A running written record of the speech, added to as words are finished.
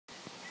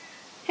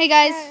Hey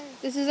guys,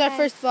 this is our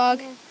first vlog.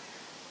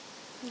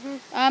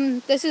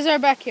 This is our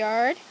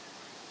backyard.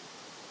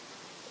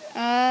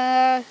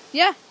 Yeah.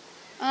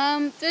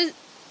 There's,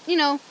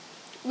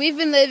 we've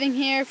been living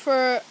here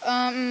for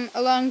a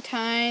long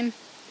time.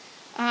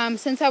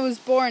 Since I was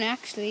born,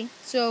 actually.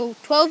 So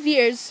 12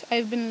 years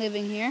I've been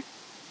living here.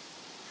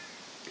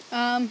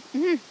 Yeah.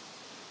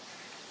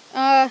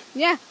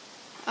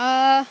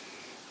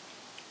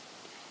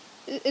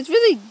 It's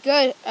really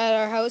good at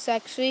our house,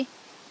 actually.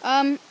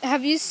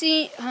 Have you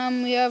seen,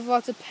 we have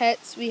lots of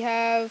pets. We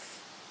have,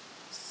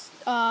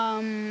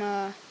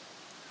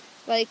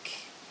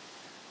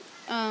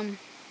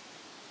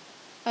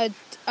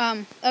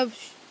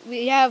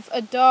 we have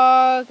a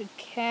dog, a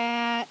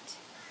cat.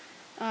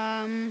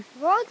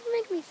 Vlogs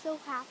make me so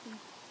happy.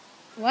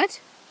 What?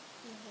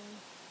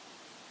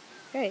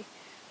 Okay.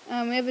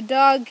 We have a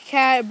dog,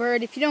 cat, a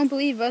bird. If you don't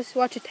believe us,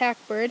 watch Attack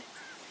Bird.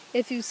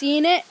 If you've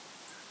seen it,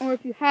 or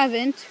if you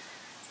haven't,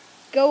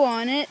 go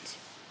on it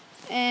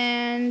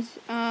and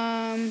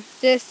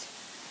just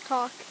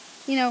Talk.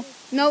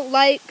 Note,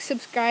 like,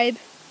 subscribe.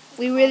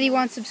 We really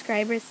want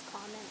subscribers.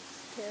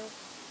 Comments too.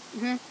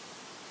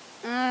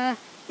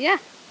 Yeah.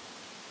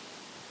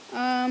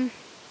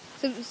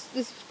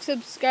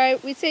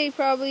 Subscribe. We say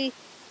probably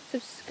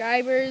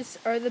subscribers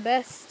are the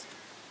best.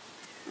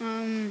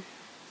 We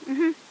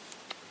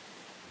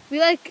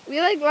like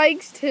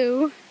likes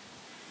too.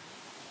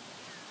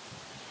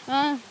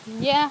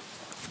 Yeah.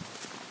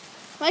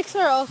 Likes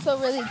are also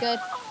really good.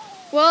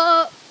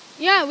 Well,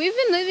 yeah, we've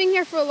been living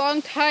here for a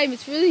long time.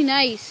 It's really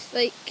nice.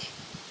 There's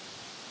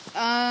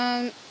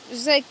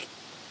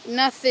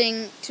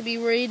nothing to be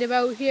worried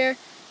about here.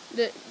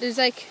 This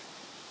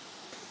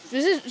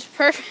is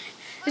perfect.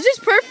 It's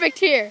just perfect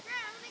here.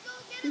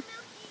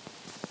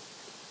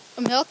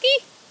 A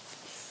milky?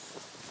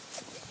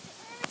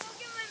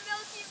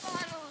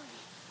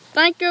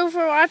 Thank you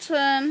for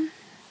watching.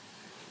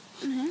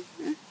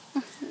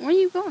 Where are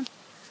you going?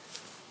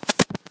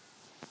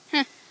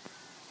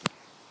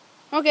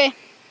 Okay,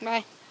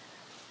 bye.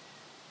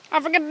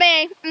 Have a good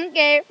day.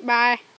 Okay, bye.